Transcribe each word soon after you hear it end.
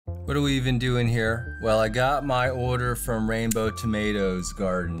What are we even doing here? Well, I got my order from Rainbow Tomatoes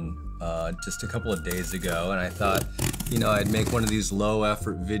Garden just a couple of days ago, and I thought, you know, I'd make one of these low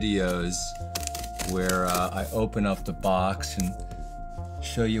effort videos where I open up the box and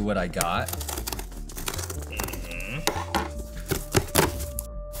show you what I got.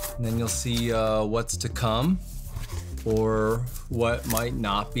 And then you'll see what's to come or what might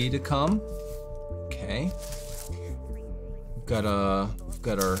not be to come. Okay. We've got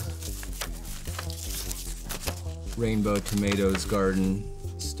our Rainbow Tomatoes Garden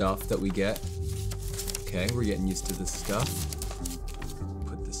stuff that we get. Okay, we're getting used to this stuff.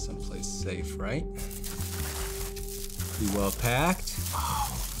 Put this someplace safe, right? Pretty well packed.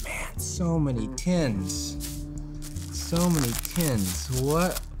 Oh man, so many tins. So many tins.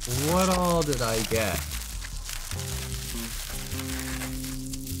 What all did I get?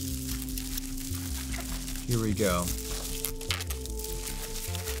 Here we go.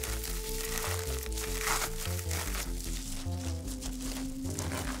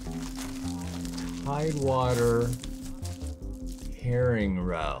 Tidewater herring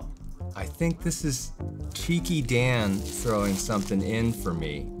roe. I think this is Cheeky Dan throwing something in for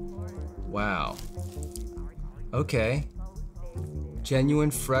me. Wow. Okay.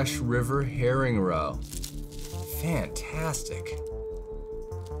 Genuine fresh river herring roe. Fantastic.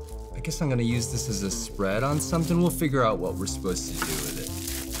 I guess I'm gonna use this as a spread on something. We'll figure out what we're supposed to do with it.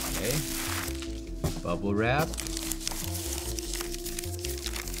 Okay. Bubble wrap.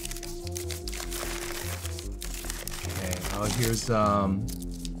 Oh, here's some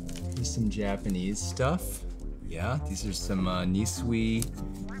Japanese stuff. Yeah, these are some Nisui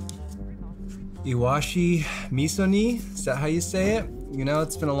Iwashi Misoni. Is that how you say it? You know,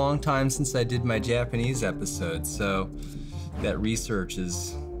 it's been a long time since I did my Japanese episode, so that research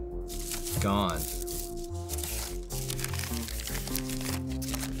is gone.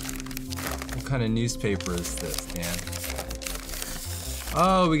 What kind of newspaper is this, Dan?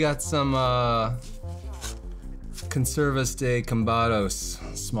 Oh, we got some Conservas de Cambados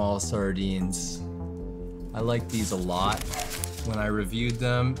small sardines. I like these a lot when I reviewed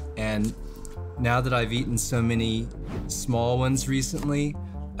them, and now that I've eaten so many small ones recently,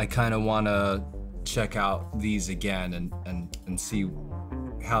 I kind of want to check out these again and see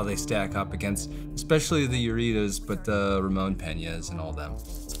how they stack up against, especially the Uritas, but the Ramon Peñas and all them.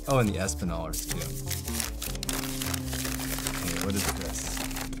 Oh, and the Espinalers too. Okay, what is this?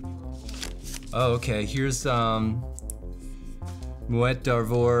 Oh, okay, here's Mouette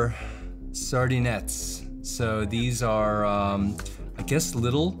d'Arvor Sardines. So these are, I guess,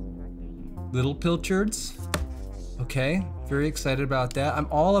 little pilchards. Okay, very excited about that. I'm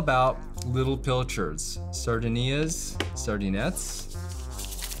all about little pilchards. Sardinias, sardinettes.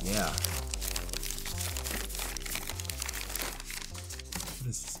 Yeah. What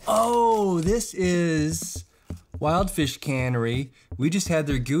is this? Oh, this is Wild Fish Cannery. We just had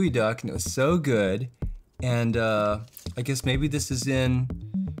their gooey duck and it was so good. And I guess maybe this is in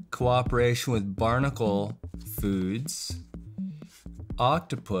cooperation with Barnacle Foods.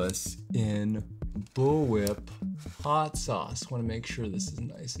 Octopus in Bullwhip hot sauce. Want to make sure this is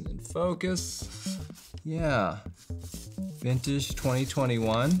nice and in focus. Yeah. Vintage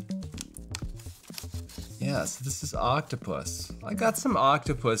 2021. Yeah, so this is octopus. I got some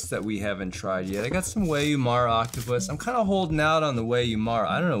octopus that we haven't tried yet. I got some Wayumar octopus. I'm kind of holding out on the Wayumar.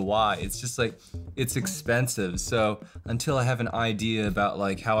 I don't know why. It's just like, it's expensive. So until I have an idea about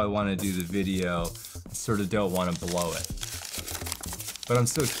like how I want to do the video, I sort of don't want to blow it. But I'm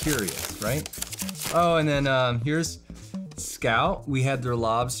so curious, right? Oh, and then here's Scout. We had their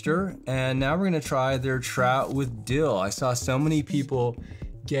lobster, and now we're gonna try their trout with dill. I saw so many people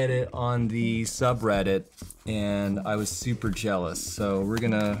get it on the subreddit, and I was super jealous. So we're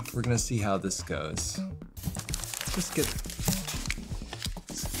gonna see how this goes. Let's just get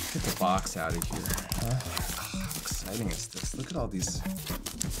the box out of here. Huh? Oh, how exciting is this? Look at all these.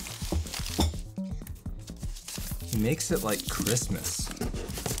 He makes it like Christmas.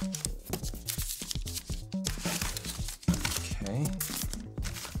 Okay.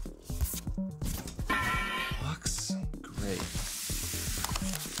 Looks great.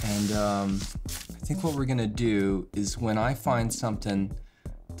 And I think what we're gonna do is when I find something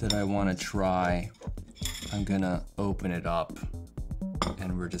that I wanna try, I'm gonna open it up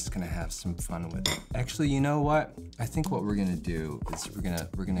and we're just gonna have some fun with it. Actually, you know what? I think what we're gonna do is we're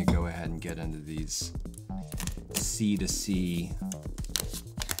gonna go ahead and get into these C2C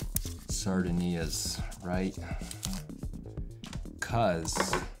Sardinias, right?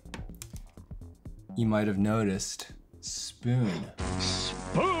 Cause you might have noticed spoon.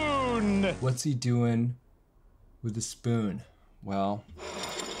 Spoon! What's he doing with the spoon? Well,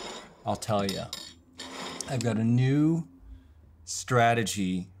 I'll tell you, I've got a new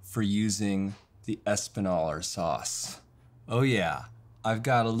strategy for using the Espinaler sauce. Oh yeah, I've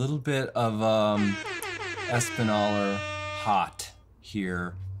got a little bit of Espinaler hot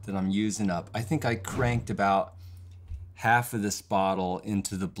here that I'm using up. I think I cranked about half of this bottle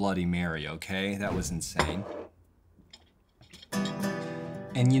into the Bloody Mary, okay? That was insane.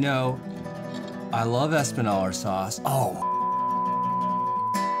 And you know, I love Espinaler sauce. Oh,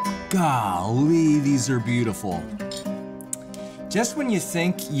 golly, these are beautiful. Just when you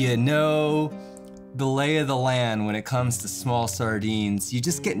think you know the lay of the land when it comes to small sardines, you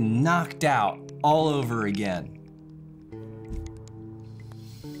just get knocked out all over again.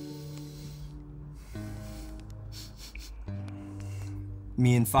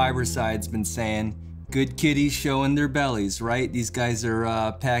 Me and Fiberside's been saying, good kitties showing their bellies, right? These guys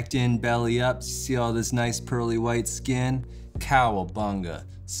are packed in belly up. See all this nice pearly white skin? Cowabunga.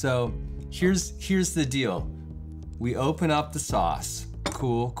 So here's the deal. We open up the sauce.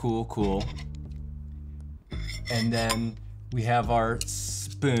 Cool, cool, cool. And then we have our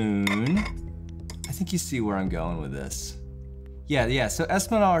spoon. I think you see where I'm going with this. Yeah, so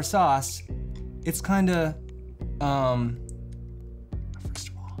Espinaler sauce, it's kinda, first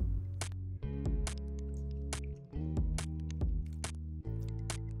of all,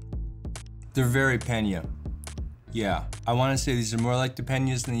 they're very pena. Yeah, I wanna say these are more like the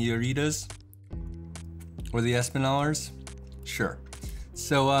penas than the Lloritas or the Espinalers. Sure.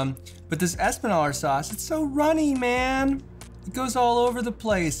 So, but this Espinaler sauce, it's so runny, man. It goes all over the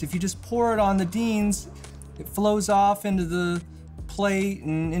place. If you just pour it on the Dines, it flows off into the plate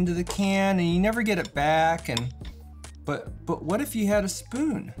and into the can, and you never get it back. And but what if you had a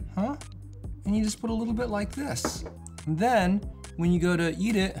spoon, huh? And you just put a little bit like this. And then when you go to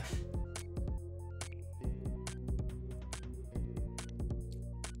eat it,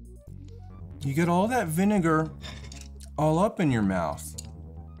 you get all that vinegar all up in your mouth.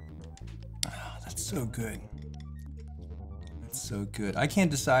 Oh, that's so good. That's so good. I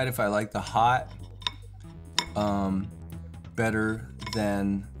can't decide if I like the hot better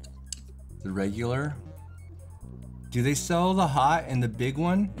than the regular. Do they sell the hot in the big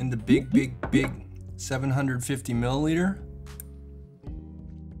one? In the big 750 milliliter?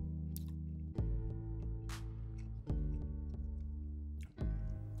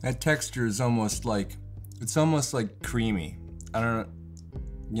 That texture is almost like, it's almost like creamy. I don't know,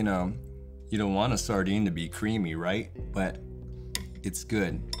 you know, you don't want a sardine to be creamy, right? But it's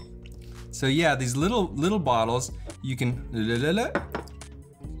good. So yeah, these little bottles, you can, you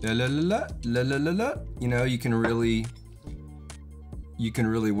know, you can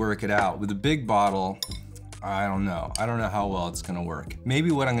really work it out. With a big bottle, I don't know how well it's gonna work.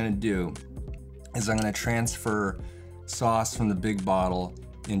 Maybe what I'm gonna do is I'm gonna transfer sauce from the big bottle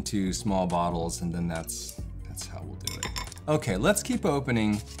into small bottles, and then that's how we'll do it. Okay, let's keep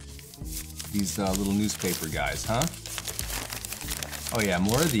opening these little newspaper guys, huh? Oh yeah,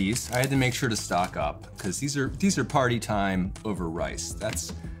 more of these. I had to make sure to stock up because these are party time over rice.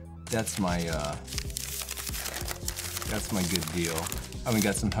 That's my good deal. Oh, we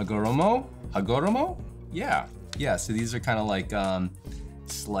got some hagoromo. Yeah. So these are kind of like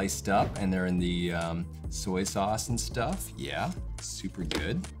sliced up, and they're in the soy sauce and stuff. Yeah, super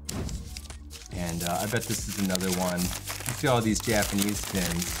good. And I bet this is another one. You see all these Japanese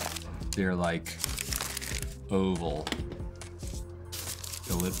tins, they're like oval,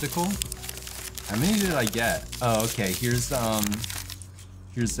 elliptical. How many did I get? Oh, okay, here's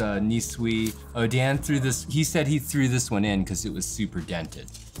Nisui. Oh, Dan threw this, he said he threw this one in because it was super dented,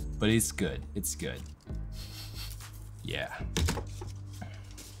 but it's good, Yeah.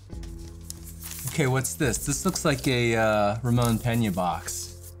 Okay, what's this? This looks like a Ramon Pena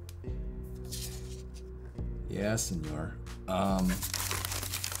box. Yeah, senor.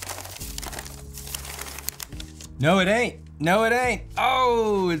 No, it ain't.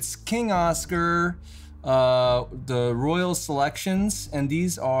 Oh, it's King Oscar, the Royal Selections, and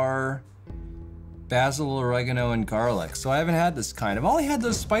these are basil, oregano, and garlic. So I haven't had this kind. I've only had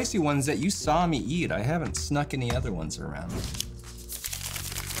those spicy ones that you saw me eat. I haven't snuck any other ones around.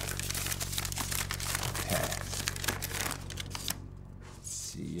 Okay. Let's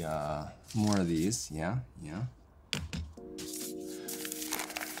see, more of these, yeah.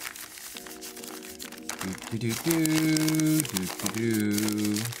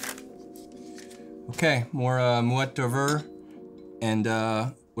 Okay, more mouette d'oeuvre, and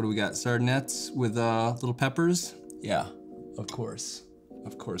what do we got? Sardines with little peppers? Yeah, of course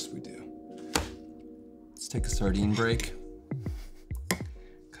we do. Let's take a sardine break.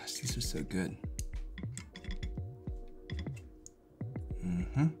 Gosh, these are so good.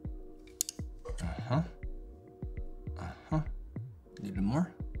 Uh-huh. Uh-huh. A little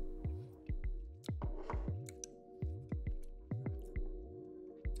more.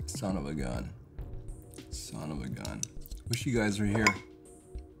 Son of a gun. Son of a gun. Wish you guys were here.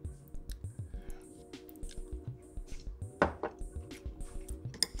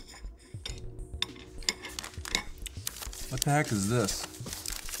 What the heck is this?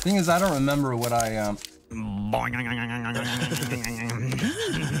 Thing is, I don't remember what I,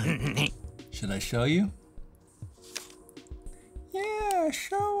 Should I show you? Yeah,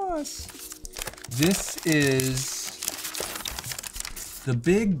 show us. This is the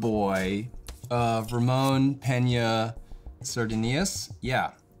big boy of Ramon Peña Sardines.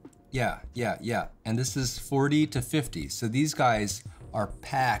 Yeah. And this is 40 to 50. So these guys are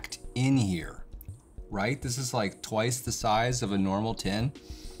packed in here, right? This is like twice the size of a normal tin.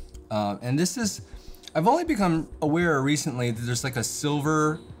 And this is, I've only become aware recently that there's like a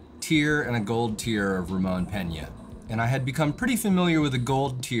silver tier and a gold tier of Ramon Peña. And I had become pretty familiar with the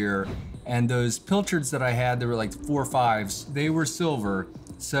gold tier, and those pilchards that I had, they were like 4 or 5s, they were silver.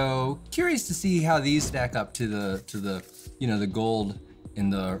 So curious to see how these stack up to the you know, the gold in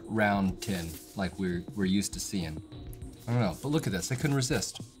the round tin like we're used to seeing. I don't know, but look at this, I couldn't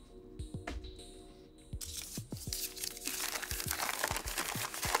resist.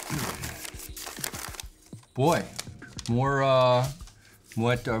 Boy, more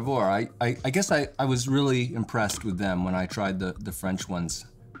Mouette d'Arvor. I guess I was really impressed with them when I tried the French ones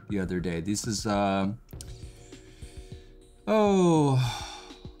the other day. This is au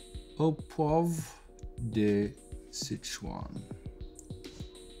poivre de Sichuan.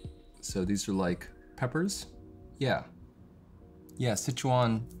 So these are like peppers? Yeah. Yeah,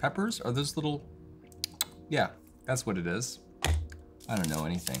 Sichuan peppers? Are those little, yeah, that's what it is. I don't know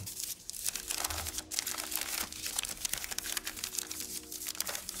anything.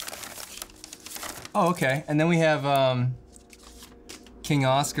 Oh, okay. And then we have King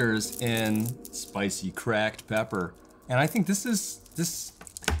Oscar's in spicy cracked pepper. And I think this is,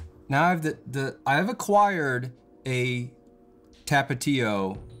 now I've acquired a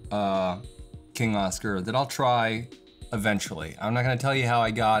Tapatio King Oscar that I'll try eventually. I'm not gonna tell you how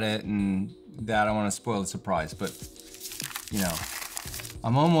I got it and that, I don't wanna spoil the surprise, but you know,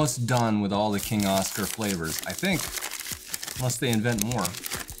 I'm almost done with all the King Oscar flavors, I think, unless they invent more.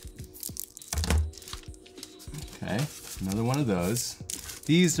 Okay, another one of those.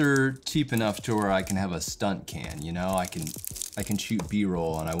 These are cheap enough to where I can have a stunt can, you know? I can shoot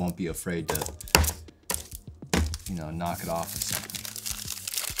B-roll and I won't be afraid to, you know, knock it off or something.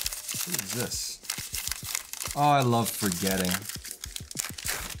 What is this? Oh, I love forgetting.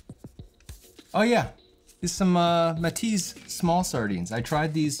 Oh yeah, there's some Matisse small sardines. I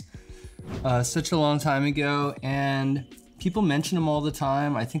tried these such a long time ago, and people mention them all the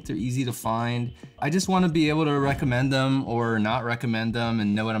time. I think they're easy to find. I just want to be able to recommend them or not recommend them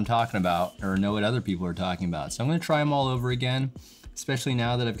and know what I'm talking about, or know what other people are talking about. So I'm gonna try them all over again, especially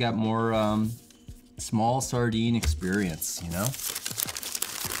now that I've got more small sardine experience, you know?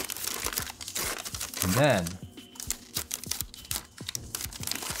 And then,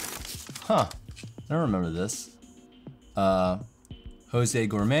 I don't remember this. Jose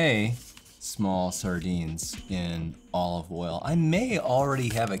Gourmet small sardines in olive oil. I may already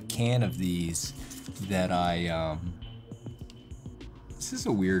have a can of these that I, this is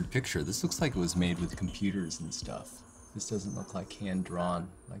a weird picture. This looks like it was made with computers and stuff. This doesn't look like hand drawn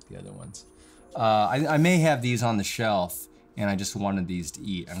like the other ones. I may have these on the shelf and I just wanted these to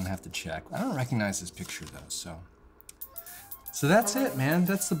eat. I'm gonna have to check. I don't recognize this picture though, so that's it, man.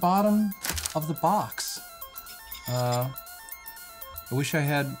 That's the bottom of the box. I wish I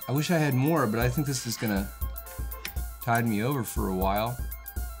had more, but I think this is gonna tide me over for a while.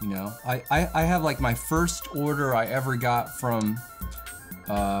 You know, I have like my first order I ever got from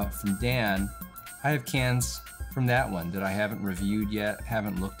Dan. I have cans from that one that I haven't reviewed yet,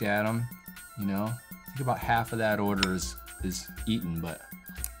 haven't looked at them. You know, I think about half of that order is eaten, but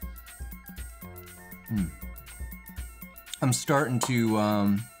I'm starting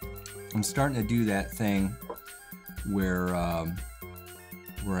to do that thing where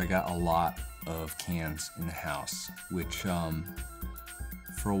I got a lot of cans in the house, which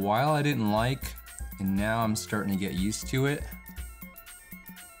for a while I didn't like, and now I'm starting to get used to it.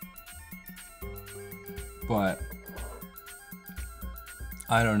 But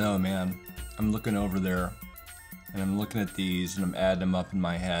I don't know, man. I'm looking over there and I'm looking at these and I'm adding them up in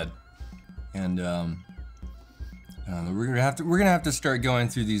my head, and we're gonna have to start going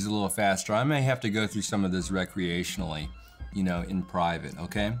through these a little faster. I may have to go through some of this recreationally, you know, in private,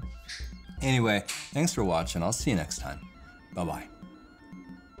 okay? Anyway, thanks for watching. I'll see you next time. Bye-bye.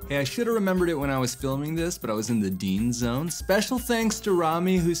 Hey, I should have remembered it when I was filming this, but I was in the Dean zone. Special thanks to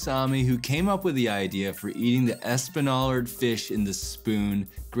Rami Husami, who came up with the idea for eating the Espinaler fish in the spoon.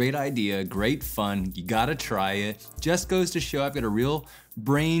 Great idea, great fun, you gotta try it. Just goes to show I've got a real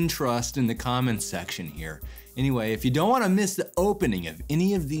brain trust in the comments section here. Anyway, if you don't wanna miss the opening of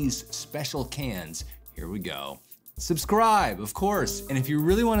any of these special cans, here we go. Subscribe, of course, and if you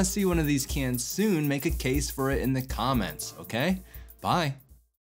really wanna see one of these cans soon, make a case for it in the comments, okay? Bye.